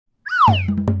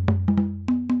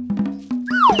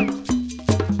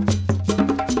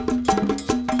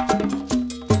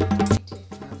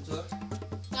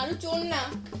নাড়ু চোর না,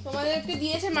 তোমাদেরকে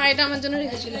দিয়েছে মা, এটা আমার জন্য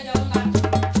রেখেছিল।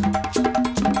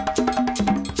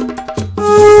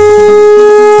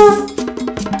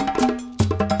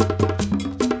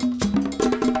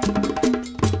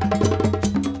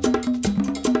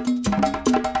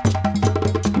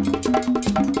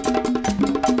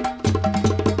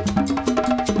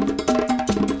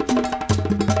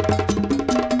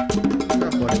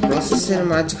 প্রসেসের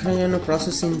মাঝখানে যেন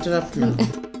প্রসেস ইন্টারাপ্ট না।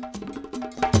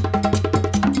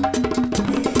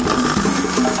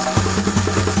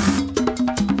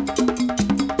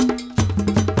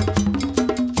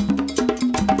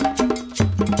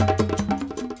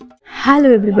 Hello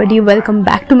everybody, welcome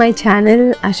back to my channel.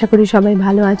 আশা করি সবাই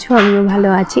ভালো আছো, আমিও ভালো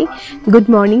আছি। Good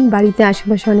morning. বাড়িতে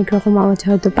আশেপাশে অনেক রকম আওয়াজ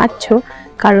হয়তো পাচ্ছ,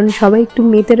 কারণ সবাই একটু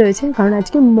মেতে রয়েছে, কারণ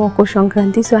আজকে Makar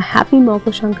Sankranti. So happy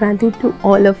Makar Sankranti to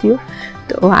all of you.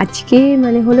 তো আজকে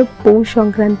মানে হলো পৌষ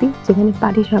সংক্রান্তি, যেখানে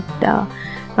পাটিসাপটা,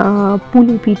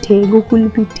 পুলি পিঠে, গোকুল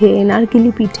পিঠে,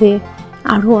 নারকেলি পিঠে,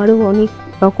 আরও অনেক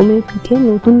রকমের পিঠে,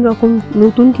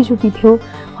 নতুন কিছু পিঠেও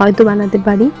হয়তো বানাতে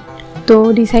পারি। তো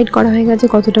ডিসাইড করা হয়ে গেছে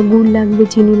কতটা গুড় লাগবে,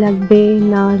 চিনি লাগবে,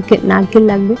 নারকেল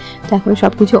লাগবে। তো এখন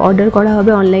সব কিছু অর্ডার করা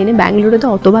হবে অনলাইনে। ব্যাঙ্গালোরে তো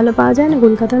অত ভালো পাওয়া যায় না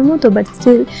কলকাতার মতো, বাট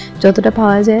স্টিল যতটা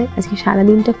পাওয়া যায় আজকে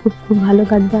সারাদিনটা খুব ভালো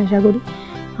কাটবে আশা করি।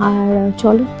 আর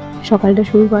চলো সকালটা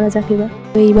শুরু করা যাক এবার।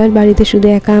 তো এইবার বাড়িতে শুধু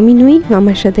একা আমি নই,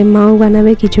 আমার সাথে মাও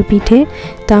বানাবে কিছু পিঠে।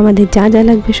 তো আমাদের যা যা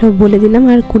লাগবে সব বলে দিলাম,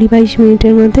 আর 20-22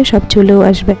 মিনিটের মধ্যে সব চলেও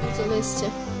আসবে।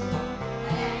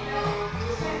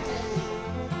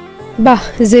 বাহ,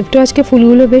 জেপটো আজকে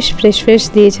ফুলগুলো বেশ ফ্রেশ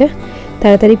দিয়েছে,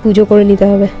 তাড়াতাড়ি পুজো করে নিতে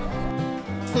হবে।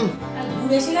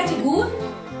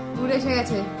 গুড় এসে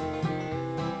গেছে।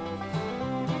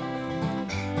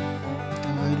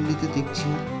 দেখছি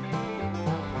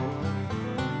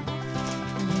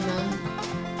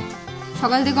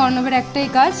সকাল থেকে অর্ণবের একটাই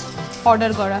কাজ,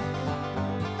 অর্ডার করা,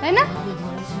 তাই না?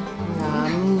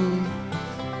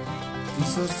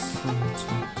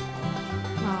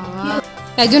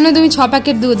 তাই জন্য তুমি 6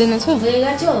 প্যাকেট দুধ এনেছো।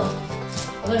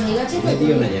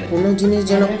 কোনো জিনিস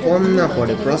যেন কম না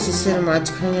পড়ে, প্রসেসের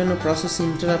মাঝখানে যেন প্রসেস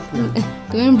ইন্টারাপ্ট না।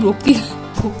 তুমি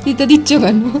বক্তৃতা দিচ্ছ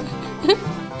কেন?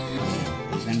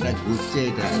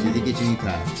 এটা যদি কিছুই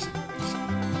খায়।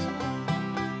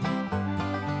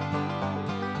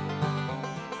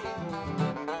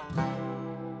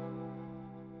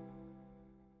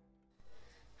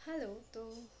 হ্যালো, তো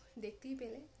দেখতেই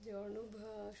পেলে যে অর্ণব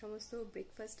সমস্ত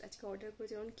ব্রেকফাস্ট আজকে অর্ডার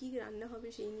করেছে। কারণ কী রান্না হবে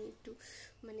সেই নিয়ে একটু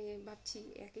মানে ভাবছি।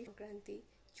 একই সংক্রান্তি,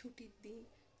 ছুটির দিন,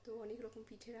 তো অনেক রকম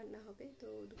পিঠে রান্না হবে। তো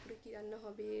দুপুরে কী রান্না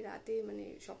হবে, রাতে মানে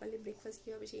সকালে ব্রেকফাস্ট কী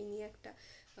হবে সেই নিয়ে একটা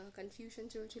কনফিউশন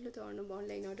চলছিল। তো অর্ণব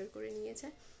অনলাইন অর্ডার করে নিয়েছে।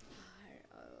 আর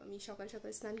আমি সকাল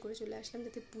স্নান করে চলে আসলাম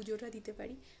যাতে পুজোটা দিতে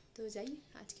পারি। তো যাই,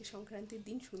 আজকে সংক্রান্তির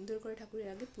দিন সুন্দর করে ঠাকুরের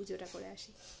আগে পুজোটা করে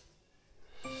আসি।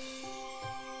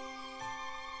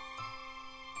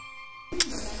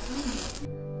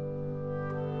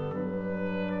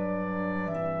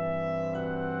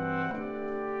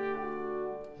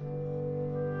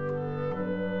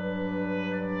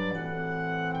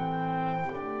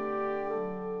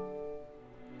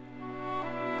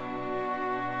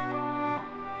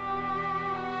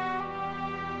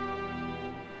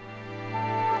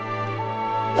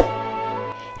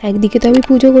 একদিকে তো আমি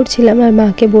পুজো করছিলাম আর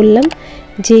মাকে বললাম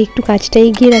যে একটু কাজটা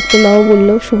এগিয়ে রাখতে। মাও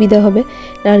বললো সুবিধা হবে,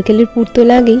 নারকেলের পুর তো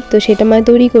লাগেই, তো সেটা মা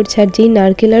তৈরি করছে। আর যেই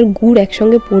নারকেল আর গুড়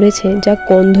একসঙ্গে পড়েছে, যা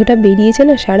গন্ধটা বেরিয়েছে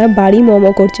না, সারা বাড়ি মম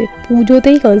করছে।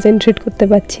 পুজোতেই কনসেন্ট্রেট করতে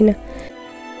পারছি না।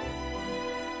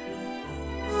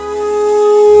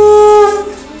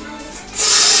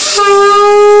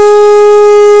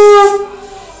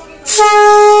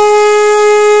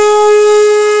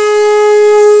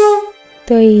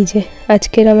 তো এই যে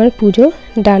আজকের আমার পুজো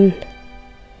ডান।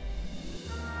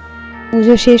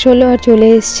 পুজো শেষ হলো আর চলে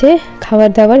এসছে খাবার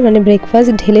দাবার, মানে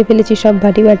ব্রেকফাস্ট ঢেলে ফেলেছি সব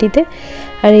বাটিতে।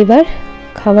 আর এবার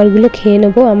খাবারগুলো খেয়ে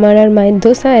নেবো। আমার আর মায়ের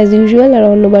দোসা অ্যাজ ইউজুয়াল, আর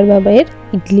অন্যবার বাবাইয়ের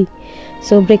ইডলি।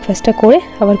 সো ব্রেকফাস্টটা করে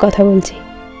আবার কথা বলছি।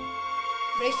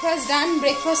 ব্রেকফাস্ট ডান।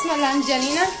 ব্রেকফাস্ট না লাঞ্চ জানি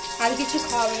না, আর কিছু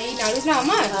খাওয়াবে এই নাড়ুটা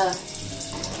আমার।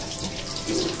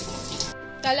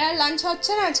 তাহলে আর লাঞ্চ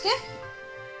হচ্ছে না আজকে?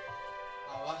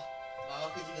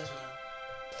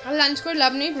 আর লাঞ্চ করে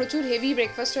লাভ নেই, প্রচুর হেভি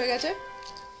ব্রেকফাস্ট হয়ে গেছে।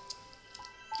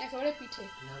 একেবারে পিঠে।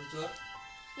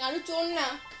 নাড়ু চোর না,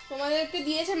 তোমাদেরকে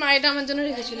দিয়েছে মা, এটা আমার জন্য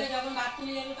রেখেছিল।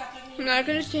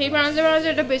 নারকেল সেই বানাতে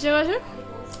এটা বেঁচে গেছে।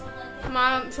 মা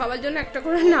সবার জন্য একটা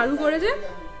করে নাড়ু করেছে,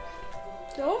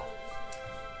 তো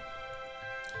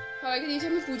সবাইকে দিয়েছে।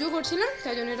 আমি পুজো করছিলাম,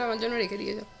 তাই জন্য এটা আমার জন্য রেখে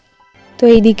দিয়েছে। তো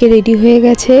এইদিকে রেডি হয়ে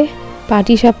গেছে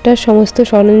পাটিসাপটার সমস্ত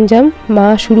সরঞ্জাম মা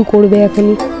শুরু করবে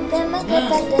এখনই।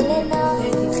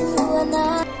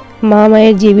 মা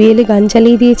মায়ের জেবিএলে গান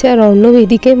চালিয়ে দিয়েছে, আর অর্ণব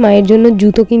এদিকে মায়ের জন্য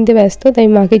জুতো কিনতে ব্যস্ত, তাই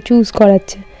মাকে চুজ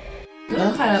করাচ্ছে।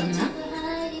 খারাপ না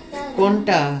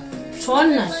কোনটা শোন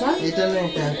না শোন এটা না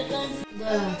এটা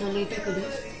তাহলে এটা করে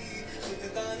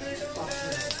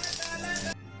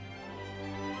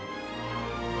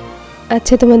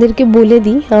আচ্ছা, তোমাদেরকে বলে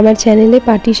দিই, আমার চ্যানেলে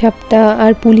পাটিসাপটা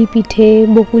আর পুলি পিঠে,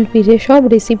 বকুল পিঠে সব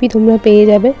রেসিপি তোমরা পেয়ে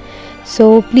যাবে। So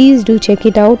please do check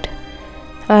it out.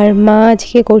 আর মা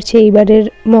আজকে করছে এইবারের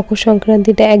মকর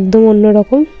সংক্রান্তিটা একদম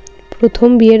অন্যরকম। প্রথম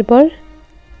বিয়ের পর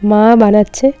মা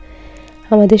বানাচ্ছে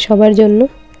আমাদের সবার জন্য।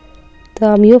 তো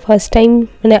আমি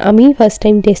ফার্স্ট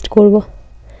টাইম টেস্ট করব।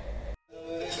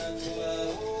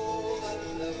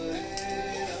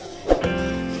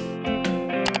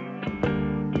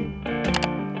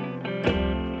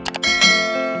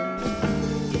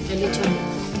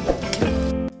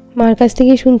 মার কাছ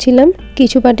থেকে শুনছিলাম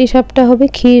কিছু পাটিসাপটা হবে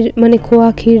ক্ষীর, মানে খোয়া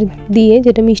ক্ষীর দিয়ে,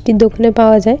 যেটা মিষ্টির দোকানে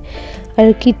পাওয়া যায়, আর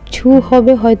কিছু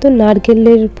হবে হয়তো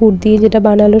নারকেলের পুর দিয়ে, যেটা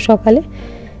বানালো সকালে।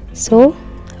 সো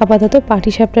আপাতত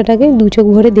পাটিসাপটাটাকে দু চোখ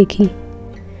ভরে দেখি।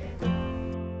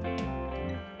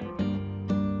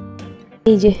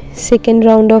 এই যে সেকেন্ড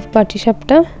রাউন্ড অফ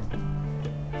পাটিসাপটা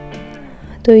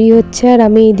তৈরি হচ্ছে, আর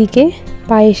আমি এদিকে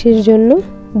পায়েসের জন্য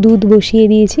দুধ বসিয়ে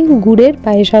দিয়েছি, গুড়ের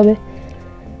পায়েস হবে।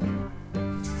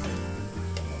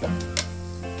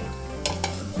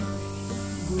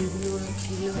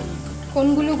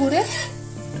 কোনগুলো গুড়ে?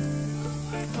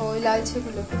 ওই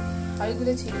লালচেগুলো,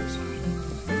 আরগুলো ছিল।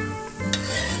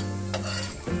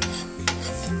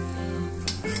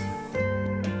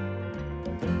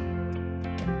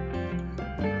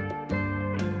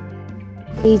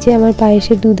 এই যে আমার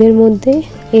পায়েসের দুধের মধ্যে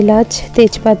এলাচ,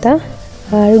 তেজপাতা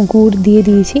আর গুড় দিয়ে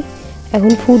দিয়েছি।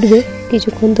 এখন ফুটবে,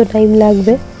 কিছুক্ষণ তো টাইম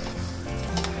লাগবে।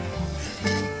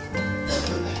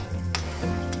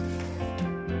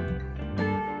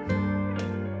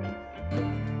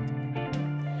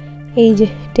 এই যে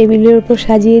টেবিলের উপর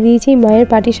সাজিয়ে দিয়েছি মায়ের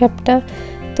পাটিসাপটা।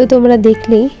 তো তোমরা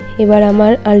দেখলেই, এবার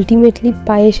আমার আলটিমেটলি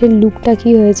পায়েসের লুকটা কি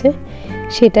হয়েছে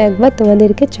সেটা একবার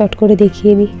তোমাদেরকে চট করে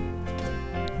দেখিয়ে দিই।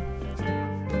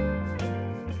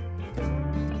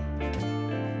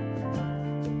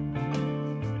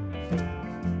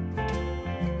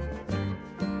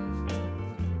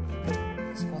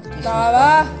 বাবা,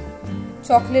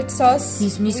 চকলেট সস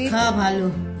কিশমিশ খা ভালো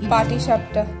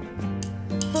পাটিসাপটা।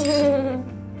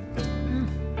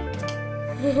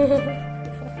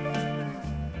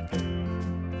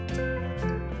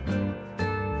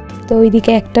 তো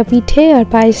ওইদিকে একটা পিঠে আর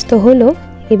পায়েস তো হলো।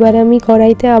 এবার আমি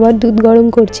কড়াইতে আবার দুধ গরম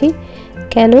করছি।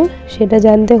 কেন সেটা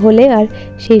জানতে হলে, আর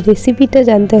সেই রেসিপিটা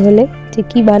জানতে হলে যে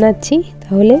কি বানাচ্ছি,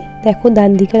 তাহলে দেখো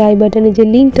ডান দিকের আই বাটনে যে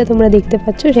লিঙ্কটা তোমরা দেখতে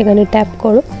পাচ্ছ, সেখানে ট্যাপ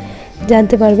করো,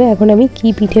 জানতে পারবে এখন আমি কি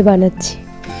পিঠে বানাচ্ছি।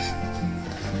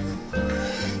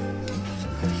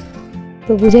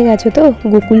 তো বুঝে গেছো তো,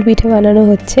 গোকুল পিঠে বানানো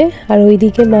হচ্ছে। আর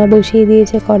ওইদিকে মা বসিয়ে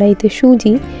দিয়েছে কড়াইতে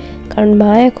সুজি, কারণ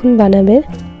মা এখন বানাবে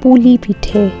পুলি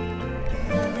পিঠে।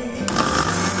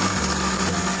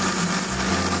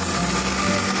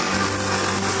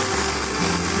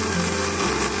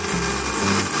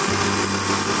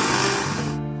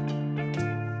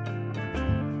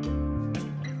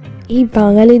 এই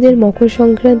বাঙালিদের মকর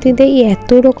সংক্রান্তিতে এত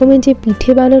রকমের যে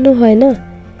পিঠে বানানো হয় না,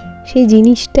 সেই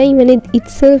জিনিসটাই মানে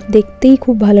ইটসেলফ দেখতেই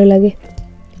খুব ভালো লাগে।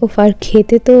 ও আর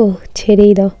খেতে তো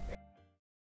ছেড়েই দাও।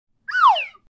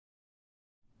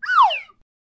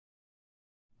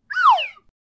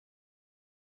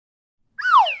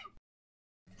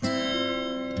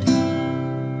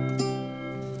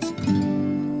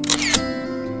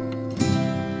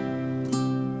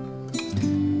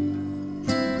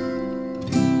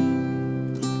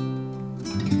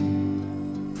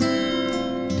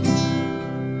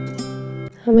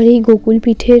 আমার এই গোকুল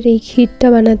পিঠের এই ক্ষীরটা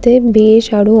বানাতে বেশ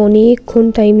আরও অনেকক্ষণ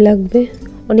টাইম লাগবে,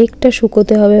 অনেকটা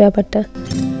শুকোতে হবে ব্যাপারটা।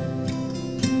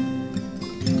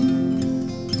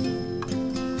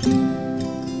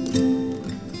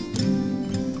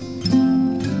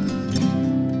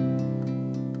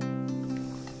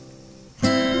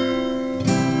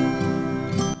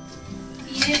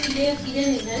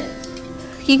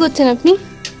 কি করছেন আপনি?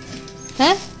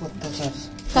 হ্যাঁ,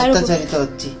 অত্যাচারিত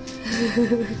হচ্ছি।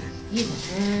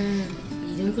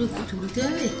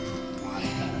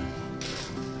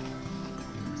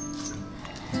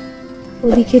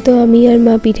 ওদিকে তো আমি আর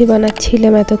মা পিঠে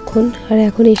বানাচ্ছিলাম এতক্ষণ, আর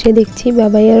এখন এসে দেখছি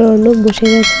বাবাই আর অর্ণব বসে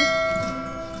গেছে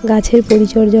গাছের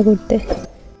পরিচর্যা করতে।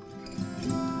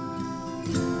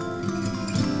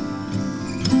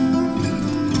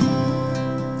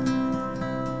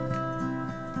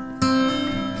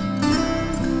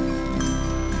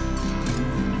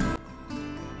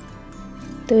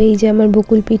 তো এই যে আমার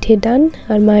বকুল পিঠে ডান,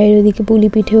 আর মায়ের ওদিকে পুলি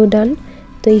পিঠেও ডান।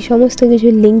 তো এই সমস্ত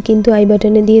কিছুর লিঙ্ক কিন্তু আই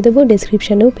বাটনে দিয়ে দেবো,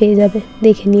 ডেসক্রিপশানেও পেয়ে যাবে,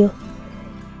 দেখে নিও।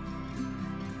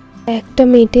 একটা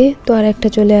মেটে তো আর একটা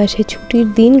চলে আসে, ছুটির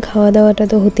দিন খাওয়া দাওয়াটা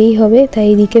তো হতেই হবে। তাই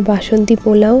এদিকে বাসন্তী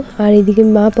পোলাও আর এদিকে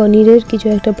মা পনিরের কিছু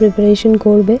একটা প্রিপারেশন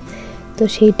করবে, তো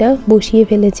সেইটা বসিয়ে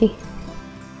ফেলেছি।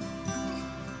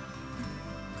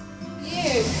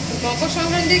 মকর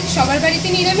সংক্রান্তি সবার বাড়িতে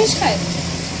নিরামিষ খায়,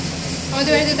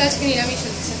 আমাদের বাড়িতে তো আজকে নিরামিষ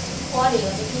হচ্ছে।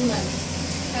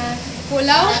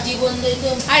 পোলাও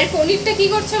আর পনিরটা কি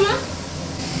করছে মা?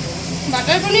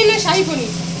 বাটার পনির না শাহী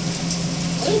পনির?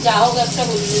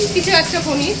 কিছু একটা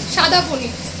পনির, সাদা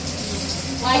পনির,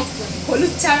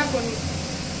 হলুদ ছাড়া পনির।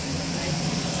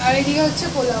 আর এদিকে হচ্ছে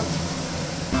পোলাও,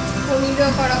 পনিরও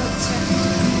করা হচ্ছে।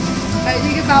 আর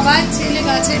এদিকে বাবা ছেলে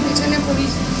গাছের পিছনে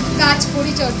গাছ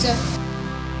পরিচর্যা।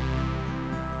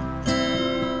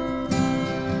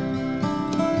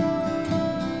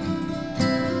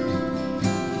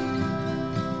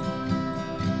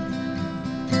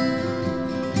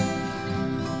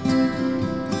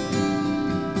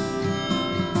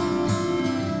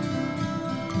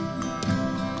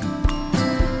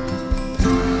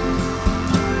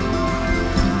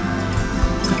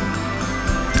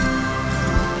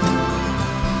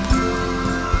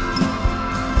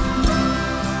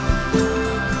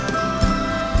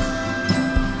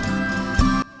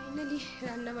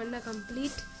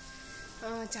 কমপ্লিট।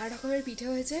 4 রকমের পিঠে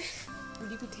হয়েছে।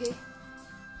 পুলি পিঠে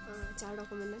 4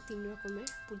 রকমের না 3 রকমের,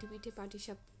 পুলি পিঠে,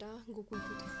 পাটিসাপটা, গোকুল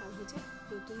পিঠে, আর হচ্ছে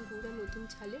নতুন গুড় আর নতুন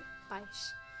চালের পায়েস।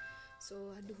 সো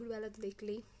আর দুপুরবেলা তো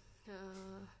দেখলেই,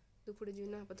 দুপুরের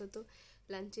জন্য আপাতত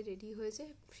লাঞ্চে রেডি হয়েছে।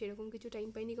 সেরকম কিছু টাইম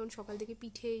পাইনি, কারণ সকাল থেকে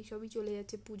পিঠে এইসবই চলে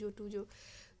যাচ্ছে, পুজো টুজো,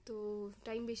 তো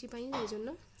টাইম বেশি পাইনি। এই জন্য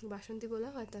বাসন্তী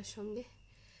পোলাও আর তার সঙ্গে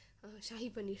শাহী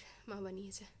পনির মা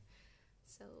বানিয়েছে।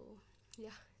 সো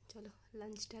ইয়া, চলো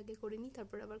লাঞ্চটা আগে করে নিই,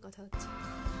 তারপর আবার কথা হচ্ছে।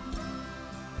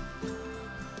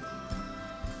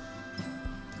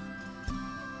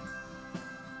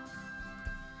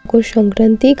 মকর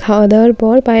সংক্রান্তি খাওয়া দাওয়ার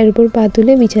পর পায়ের উপর পা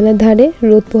তুলে বিছানার ধারে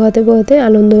রোদ পোহাতে পোহাতে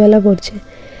আনন্দবেলা পড়ছে।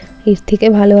 এর থেকে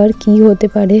ভালো আর কি হতে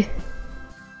পারে।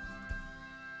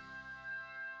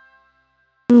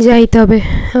 যাই তবে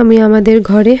আমি আমাদের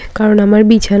ঘরে, কারণ আমার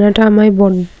বিছানাটা আমায়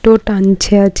বড্ড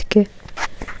টানছে আজকে।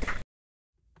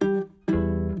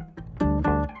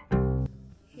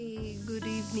 গুড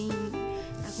ইভিনিং,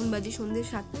 এখন বাজে সন্ধ্যে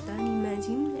 7টা।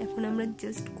 ইম্যাজিন এখন আমরা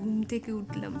জাস্ট ঘুম থেকে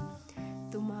উঠলাম।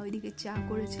 তো মা ওইদিকে চা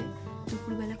করেছে।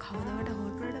 দুপুরবেলা খাওয়া দাওয়াটা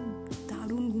হওয়ার পর একটা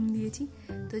দারুণ ঘুম দিয়েছি।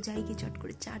 তো যাই কি চট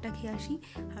করে চাটা খেয়ে আসি।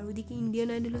 আর ওইদিকে ইন্ডিয়ান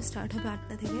আইডলও স্টার্ট হবে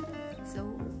 8টা থেকে। সো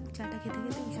চাটা খেতে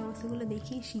খেতে এই সমস্তগুলো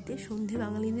দেখি। শীতের সন্ধে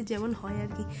বাঙালিদের যেমন হয় আর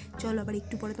কি। চলো আবার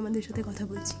একটু পরে তোমাদের সাথে কথা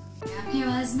বলছি।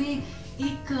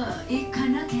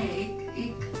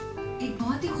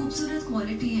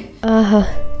 আহা,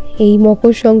 এই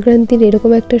মকর সংক্রান্তির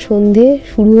এরকম একটা সন্ধে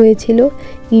শুরু হয়েছিল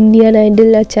ইন্ডিয়ান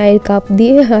আইডল আর চায়ের কাপ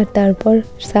দিয়ে, আর তারপর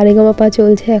সারেগামাপা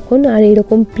চলছে এখন, আর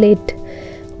এরকম প্লেট।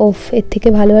 ওফ, এর থেকে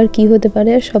ভালো আর কি হতে পারে।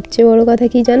 আর সবচেয়ে বড় কথা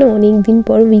কি জানো, অনেক দিন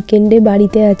পর উইকেন্ডে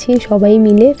বাড়িতে আছি, সবাই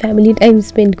মিলে ফ্যামিলি টাইম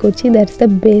স্পেন্ড করছি। That's the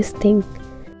best thing.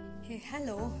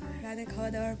 Hello, রাতে খাওয়া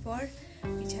দাওয়ার পর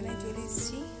বিছানায় চলে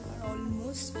এসেছি। আর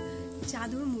অলমোস্ট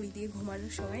চাদর মুড়ি দিয়ে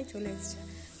ঘুমানোর সময় চলে এসছে।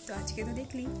 তো আজকে তো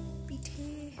দেখলি পিঠে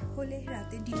হলে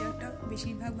রাতের ডিনারটা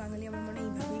বেশিরভাগ বাঙালি আমার মনে হয়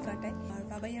এইভাবেই কাটায়। আর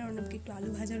বাবাই আর অর্ণবকে একটু আলু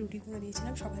ভাজা রুটি করে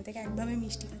দিয়েছিলাম। সকাল থেকে একভাবে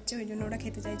মিষ্টি খাচ্ছে, ওই জন্য ওরা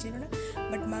খেতে চাইছিল না।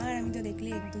 বাট মা আর আমি তো দেখলে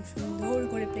একদম সুন্দর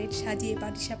করে প্লেট সাজিয়ে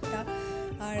পাটিসাপটা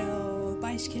আর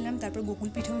পায়েস খেলাম। তারপর গোকুল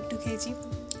পিঠেও একটু খেয়েছি।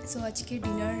 সো আজকে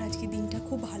ডিনার, আজকে দিনটা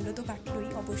খুব ভালো তো কাটলোই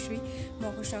অবশ্যই,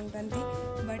 মকর সংক্রান্তি।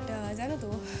 বাট জানো তো,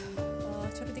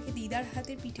 ছোটো থেকে দিদার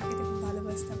হাতের পিঠে খেতে খুব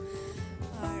ভালোবাসতাম।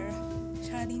 আর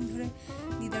সারাদিন ধরে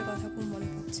দিদার কথা খুব মনে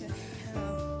পড়ছে।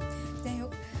 যাই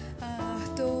হোক,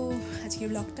 তো আজকের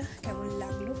ব্লগটা কেমন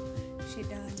লাগলো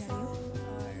সেটা জানিও।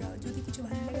 আর যদি কিছু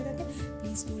ভালো লেগে থাকে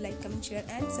please do like, comment, share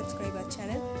and subscribe our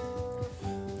channel.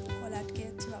 Call আটকে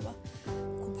যাচ্ছে বাবা,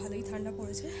 খুব ভালোই ঠান্ডা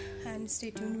পড়েছে। And stay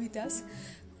tuned with us.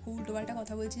 খুব উল্টোপাল্টা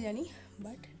কথা বলছি জানি,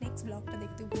 বাট নেক্সট ব্লগটা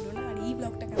দেখতে ভুলো না। আর এই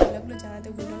ব্লগটা কেমন লাগলো জানাতে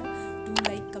ভুলো না। Do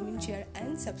like, comment, share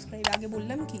and subscribe. আগে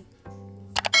বললাম কি,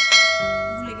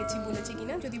 ভুলে গেছি বলেছি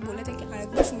কিনা, যদি বলে থাকি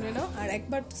আরেকবার শুনে নাও। আর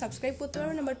একবার সাবস্ক্রাইব করতে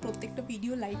পারবে না, বাট প্রত্যেকটা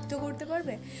ভিডিও লাইক তো করতে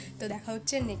পারবে। তো দেখা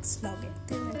হচ্ছে নেক্সট ব্লগে।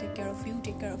 Take care of you,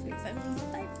 take care of your family.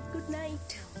 By, good night.